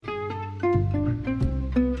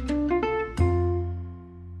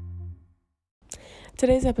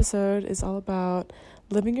Today's episode is all about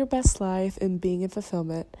living your best life and being in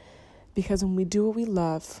fulfillment, because when we do what we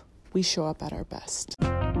love, we show up at our best.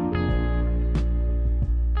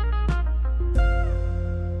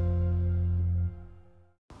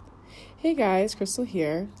 Hey guys, Crystal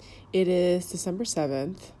here. It is December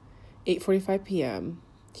 7th, 8:45 p.m.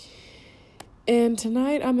 And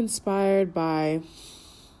tonight I'm inspired by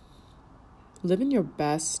living your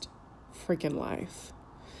best freaking life.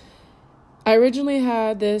 I originally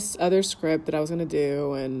had this other script that I was going to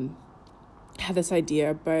do and had this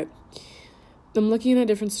idea, but I'm looking at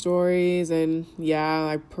different stories and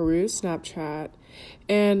I peruse Snapchat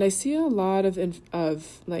and I see a lot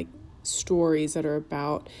of stories that are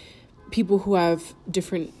about people who have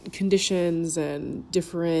different conditions and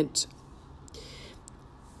different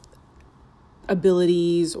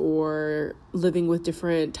abilities or living with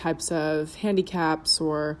different types of handicaps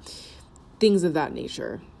or things of that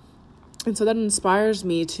nature. And so that inspires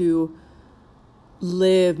me to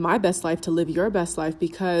live my best life, to live your best life,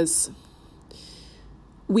 because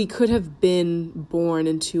we could have been born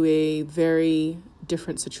into a very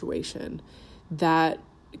different situation that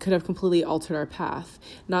could have completely altered our path.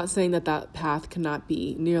 Not saying that that path cannot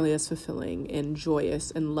be nearly as fulfilling and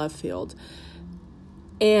joyous and love-filled.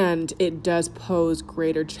 And it does pose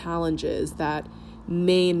greater challenges that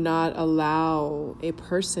may not allow a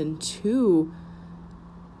person to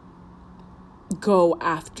go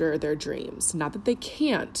after their dreams. Not that they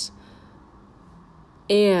can't.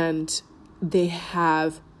 And they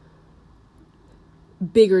have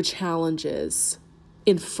bigger challenges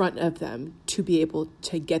in front of them to be able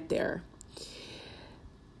to get there.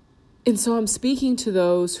 And so I'm speaking to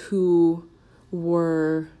those who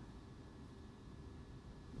were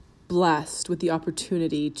blessed with the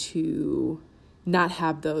opportunity to not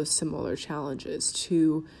have those similar challenges,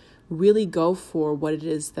 to really go for what it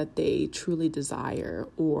is that they truly desire,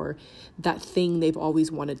 or that thing they've always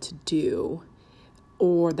wanted to do,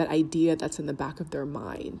 or that idea that's in the back of their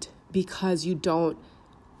mind, because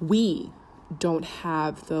we don't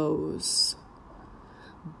have those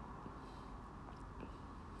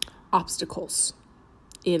obstacles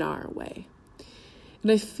in our way. And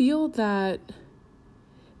I feel that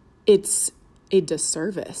it's a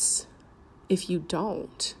disservice if you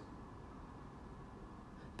don't,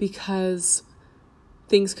 because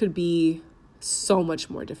things could be so much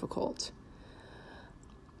more difficult.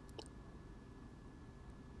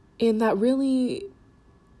 And that really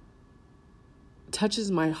touches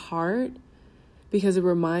my heart, because it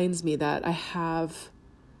reminds me that I have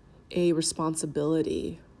a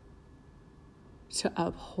responsibility to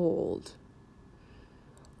uphold,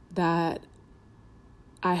 that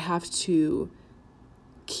I have to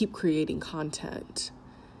keep creating content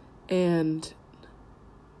and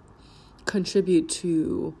contribute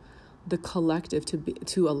to the collective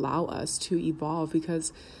to allow us to evolve,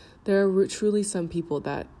 because there are truly some people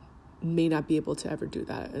that may not be able to ever do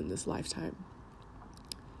that in this lifetime.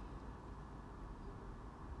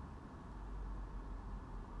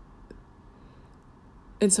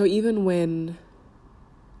 And so even when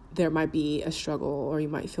there might be a struggle, or you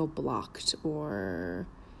might feel blocked, or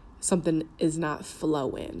something is not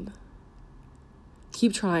flowing,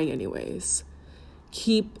 keep trying anyways.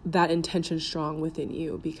 Keep that intention strong within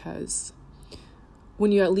you, because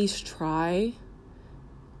when you at least try,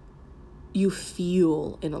 you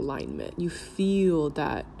feel in alignment. You feel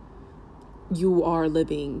that you are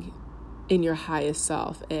living in your highest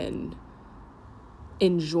self and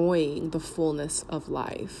enjoying the fullness of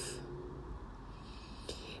life.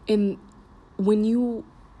 And when you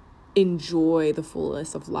enjoy the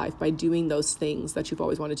fullness of life by doing those things that you've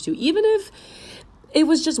always wanted to do, even if it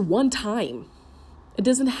was just one time, it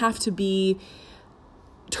doesn't have to be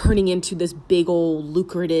turning into this big old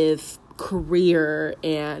lucrative career,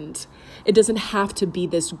 and it doesn't have to be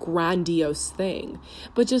this grandiose thing,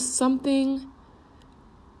 but just something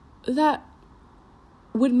that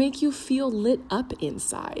would make you feel lit up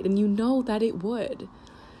inside. And you know that it would,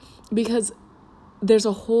 because there's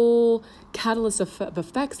a whole catalyst of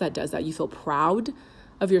effects that does that. You feel proud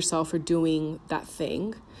of yourself for doing that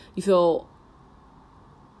thing. You feel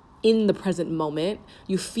in the present moment.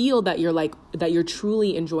 You feel that you're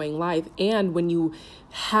truly enjoying life. And when you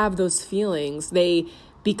have those feelings, they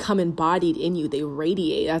become embodied in you. They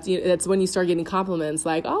radiate. That's when you start getting compliments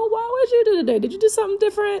like, "Oh, wow, what did you do today? Did you do something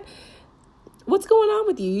different? What's going on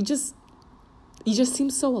with you? You just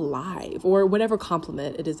seem so alive," or whatever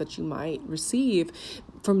compliment it is that you might receive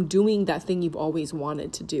from doing that thing you've always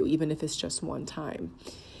wanted to do, even if it's just one time.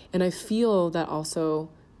 And I feel that also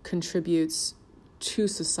contributes to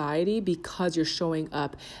society, because you're showing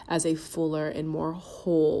up as a fuller and more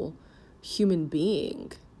whole human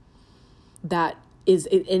being that is,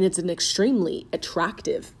 and it's an extremely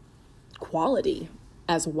attractive quality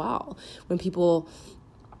as well. When people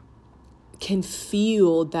can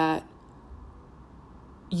feel that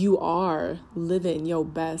you are living your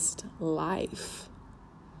best life,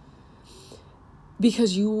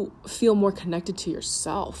 because you feel more connected to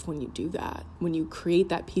yourself when you do that, when you create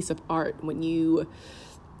that piece of art, when you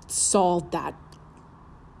solve that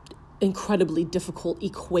incredibly difficult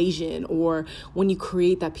equation, or when you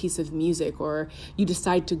create that piece of music, or you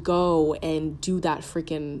decide to go and do that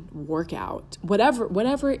freaking workout,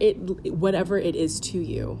 whatever it is to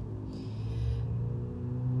you.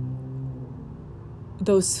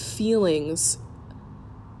 Those feelings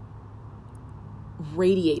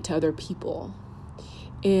radiate to other people,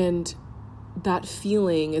 and that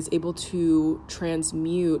feeling is able to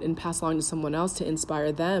transmute and pass along to someone else to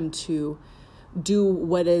inspire them to do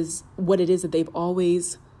what it is that they've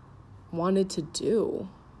always wanted to do.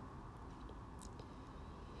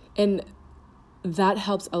 And that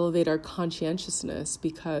helps elevate our conscientiousness,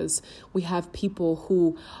 because we have people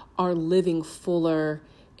who are living fuller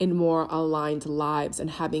and more aligned lives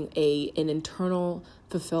and having an internal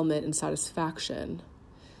fulfillment and satisfaction,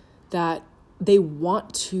 that they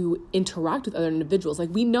want to interact with other individuals.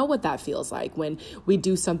 Like, we know what that feels like when we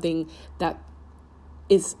do something that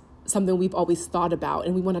is something we've always thought about,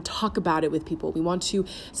 and we want to talk about it with people. We want to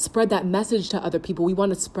spread that message to other people. We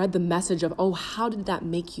want to spread the message of, oh, how did that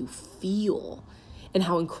make you feel? And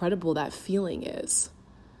how incredible that feeling is.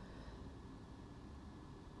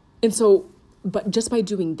 And so, but just by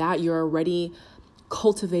doing that, you're already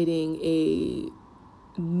cultivating a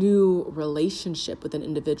new relationship with an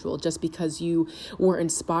individual, just because you were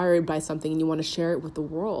inspired by something and you want to share it with the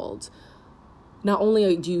world. Not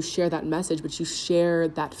only do you share that message, but you share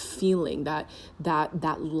that feeling, that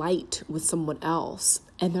light with someone else.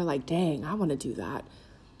 And they're like, dang, I want to do that.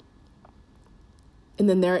 And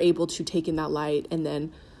then they're able to take in that light and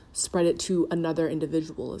then spread it to another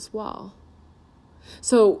individual as well.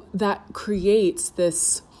 So that creates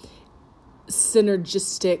this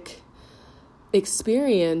synergistic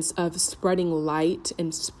experience of spreading light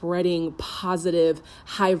and spreading positive,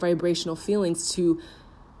 high vibrational feelings to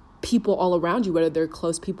people all around you, whether they're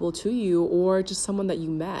close people to you or just someone that you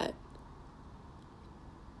met.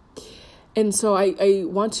 And so I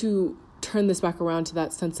want to turn this back around to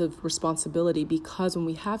that sense of responsibility, because when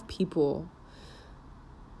we have people,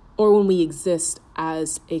 or when we exist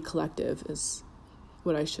as a collective is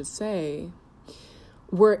what I should say,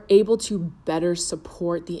 we're able to better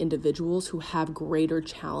support the individuals who have greater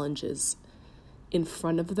challenges in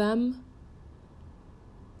front of them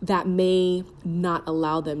that may not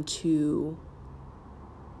allow them to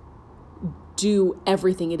do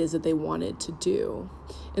everything it is that they wanted to do.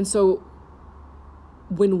 And so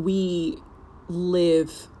when we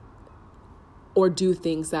live or do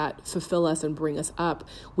things that fulfill us and bring us up,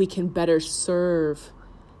 we can better serve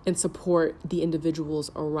and support the individuals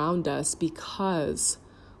around us, because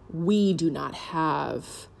we do not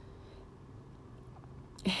have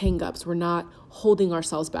hang-ups. We're not holding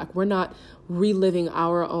ourselves back. We're not reliving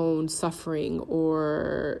our own suffering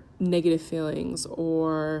or negative feelings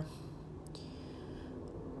or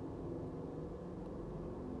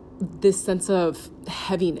this sense of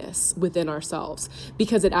heaviness within ourselves,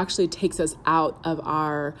 because it actually takes us out of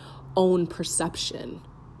our own perception,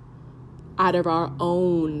 out of our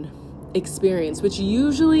own experience, which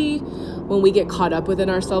usually when we get caught up within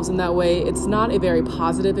ourselves in that way, it's not a very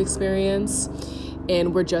positive experience.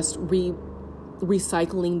 And we're just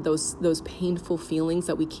recycling those painful feelings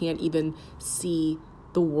that we can't even see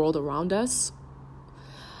the world around us.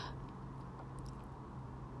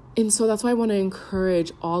 And so that's why I want to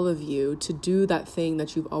encourage all of you to do that thing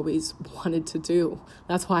that you've always wanted to do.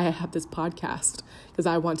 That's why I have this podcast, because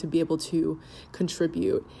I want to be able to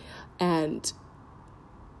contribute and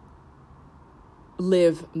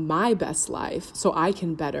live my best life so I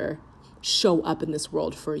can better show up in this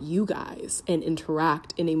world for you guys and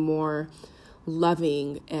interact in a more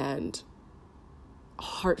loving and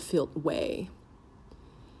heart-filled way,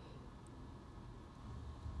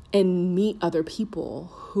 and meet other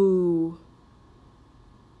people who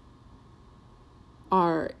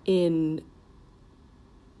are in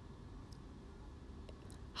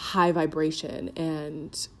high vibration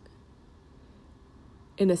and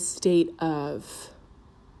in a state of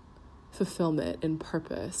fulfillment and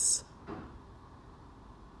purpose,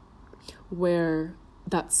 where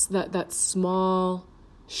that small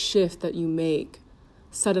shift that you make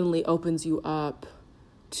suddenly opens you up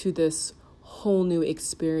to this whole new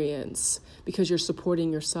experience, because you're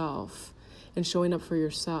supporting yourself and showing up for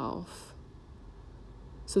yourself.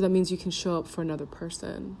 So that means you can show up for another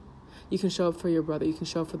person. You can show up for your brother. You can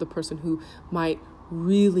show up for the person who might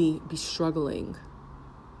really be struggling,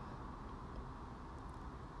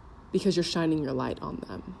 because you're shining your light on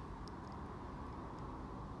them.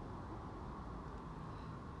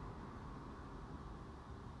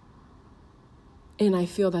 And I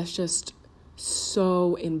feel that's just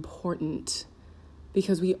so important,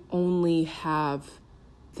 because we only have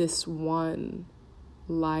this one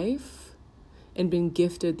life and been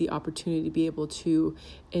gifted the opportunity to be able to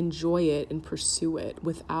enjoy it and pursue it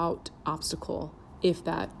without obstacle, if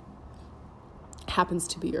that happens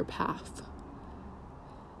to be your path.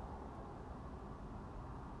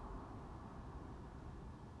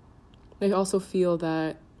 I also feel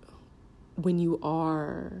that when you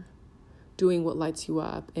are doing what lights you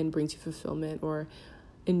up and brings you fulfillment, or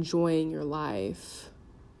enjoying your life,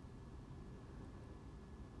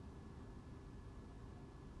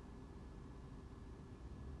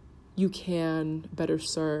 you can better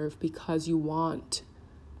serve, because you want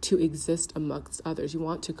to exist amongst others. You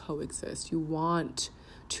want to coexist. You want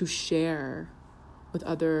to share with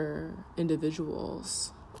other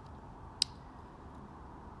individuals.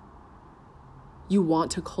 You want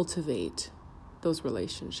to cultivate those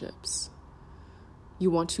relationships. You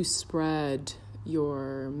want to spread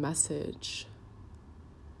your message.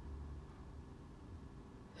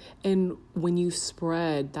 And when you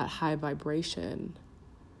spread that high vibration,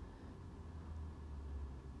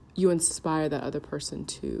 you inspire that other person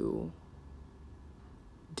to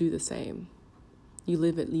do the same. You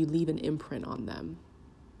leave an imprint on them.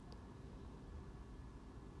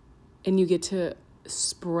 And you get to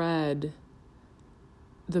spread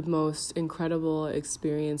the most incredible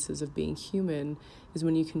experiences of being human, is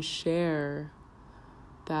when you can share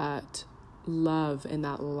that love and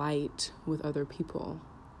that light with other people.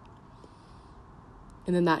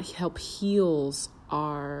 And then that heals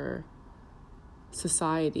our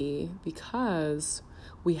society, because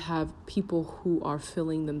we have people who are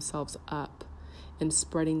filling themselves up and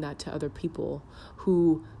spreading that to other people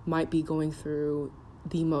who might be going through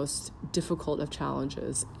the most difficult of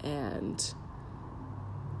challenges, and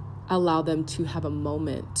allow them to have a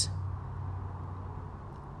moment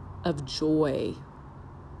of joy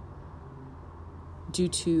due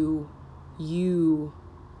to you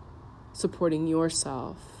supporting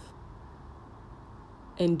yourself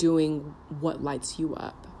and doing what lights you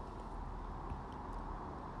up.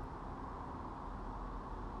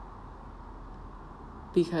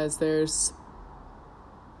 Because there's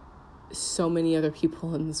so many other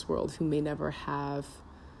people in this world who may never have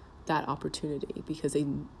that opportunity, because they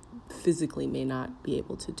physically may not be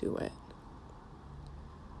able to do it,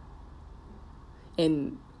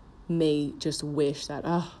 and may just wish that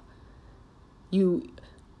you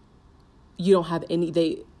don't have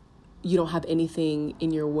anything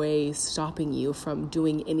in your way stopping you from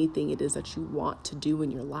doing anything it is that you want to do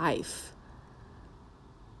in your life.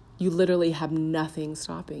 You literally have nothing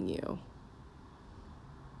stopping you.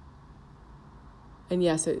 And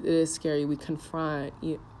yes, it is scary. We confront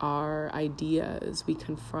our ideas. We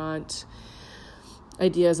confront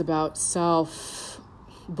ideas about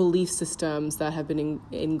self-belief systems that have been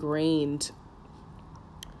ingrained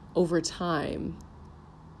over time,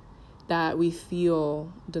 that we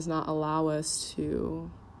feel does not allow us to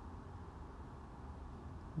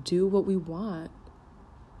do what we want,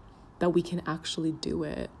 that we can actually do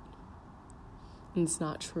it. And it's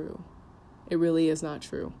not true. It really is not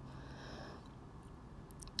true.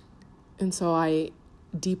 And so I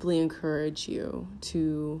deeply encourage you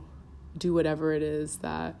to do whatever it is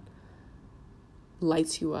that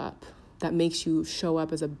lights you up, that makes you show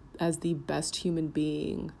up as the best human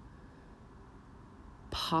being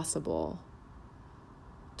possible,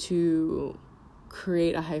 to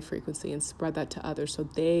create a high frequency and spread that to others so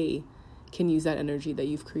they can use that energy that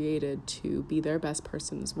you've created to be their best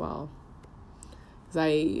person as well.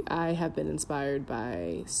 Because I have been inspired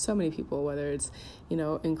by so many people, whether it's,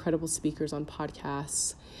 incredible speakers on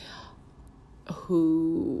podcasts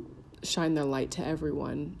who shine their light to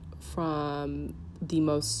everyone, from the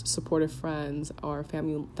most supportive friends or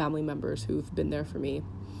family members who've been there for me.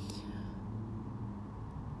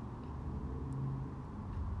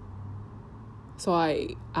 So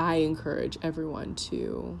I encourage everyone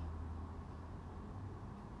to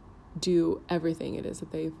do everything it is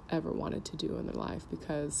that they've ever wanted to do in their life,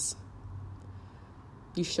 because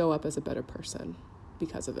you show up as a better person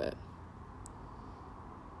because of it.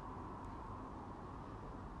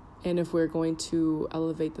 And if we're going to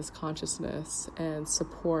elevate this consciousness and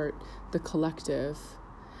support the collective,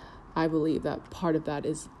 I believe that part of that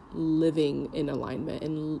is living in alignment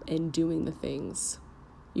and doing the things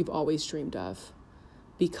you've always dreamed of.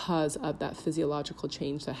 because of that physiological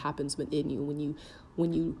change that happens within you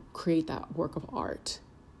when you create that work of art.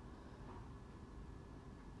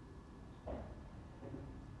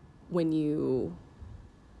 When you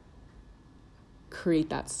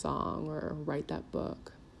create that song or write that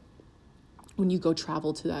book. When you go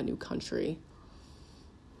travel to that new country.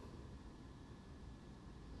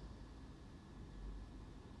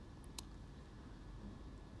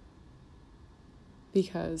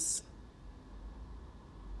 Because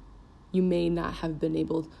you may not have been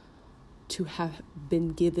able to have been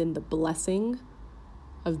given the blessing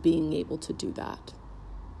of being able to do that,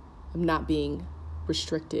 of not being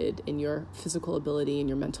restricted in your physical ability and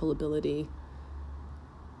your mental ability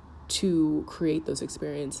to create those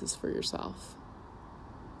experiences for yourself.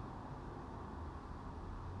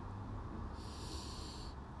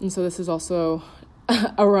 And so this is also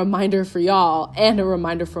a reminder for y'all and a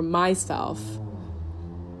reminder for myself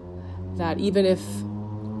that even if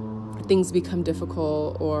things become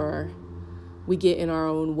difficult or we get in our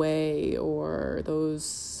own way or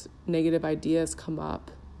those negative ideas come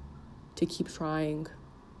up, to keep trying.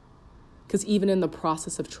 Because even in the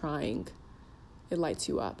process of trying, it lights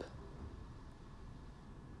you up.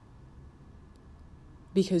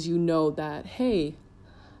 Because you know that, hey,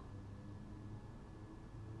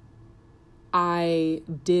 I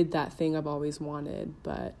did that thing I've always wanted,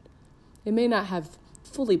 but it may not have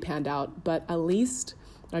fully panned out, but at least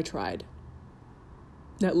I tried.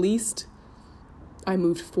 At least I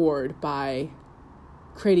moved forward by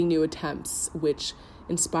creating new attempts, which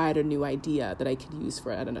inspired a new idea that I could use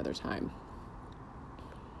for at another time.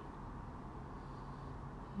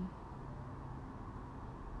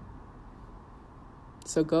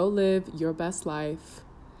 So go live your best life.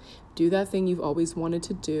 Do that thing you've always wanted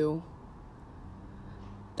to do.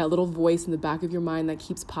 That little voice in the back of your mind that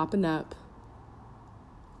keeps popping up.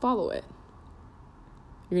 Follow it.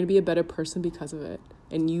 You're going to be a better person because of it.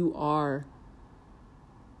 And you are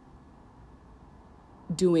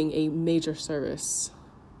doing a major service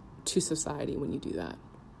to society when you do that.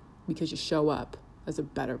 Because you show up as a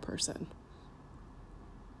better person.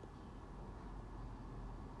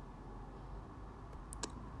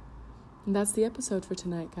 And that's the episode for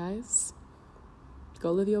tonight, guys.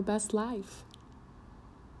 Go live your best life.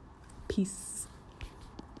 Peace.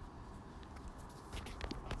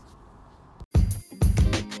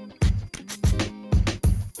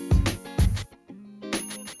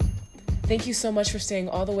 Thank you so much for staying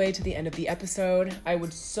all the way to the end of the episode. I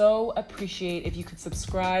would so appreciate if you could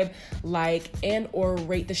subscribe, like, and or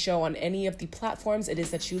rate the show on any of the platforms it is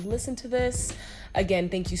that you listen to this. Again,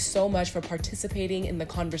 thank you so much for participating in the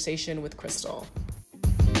conversation with Crystal.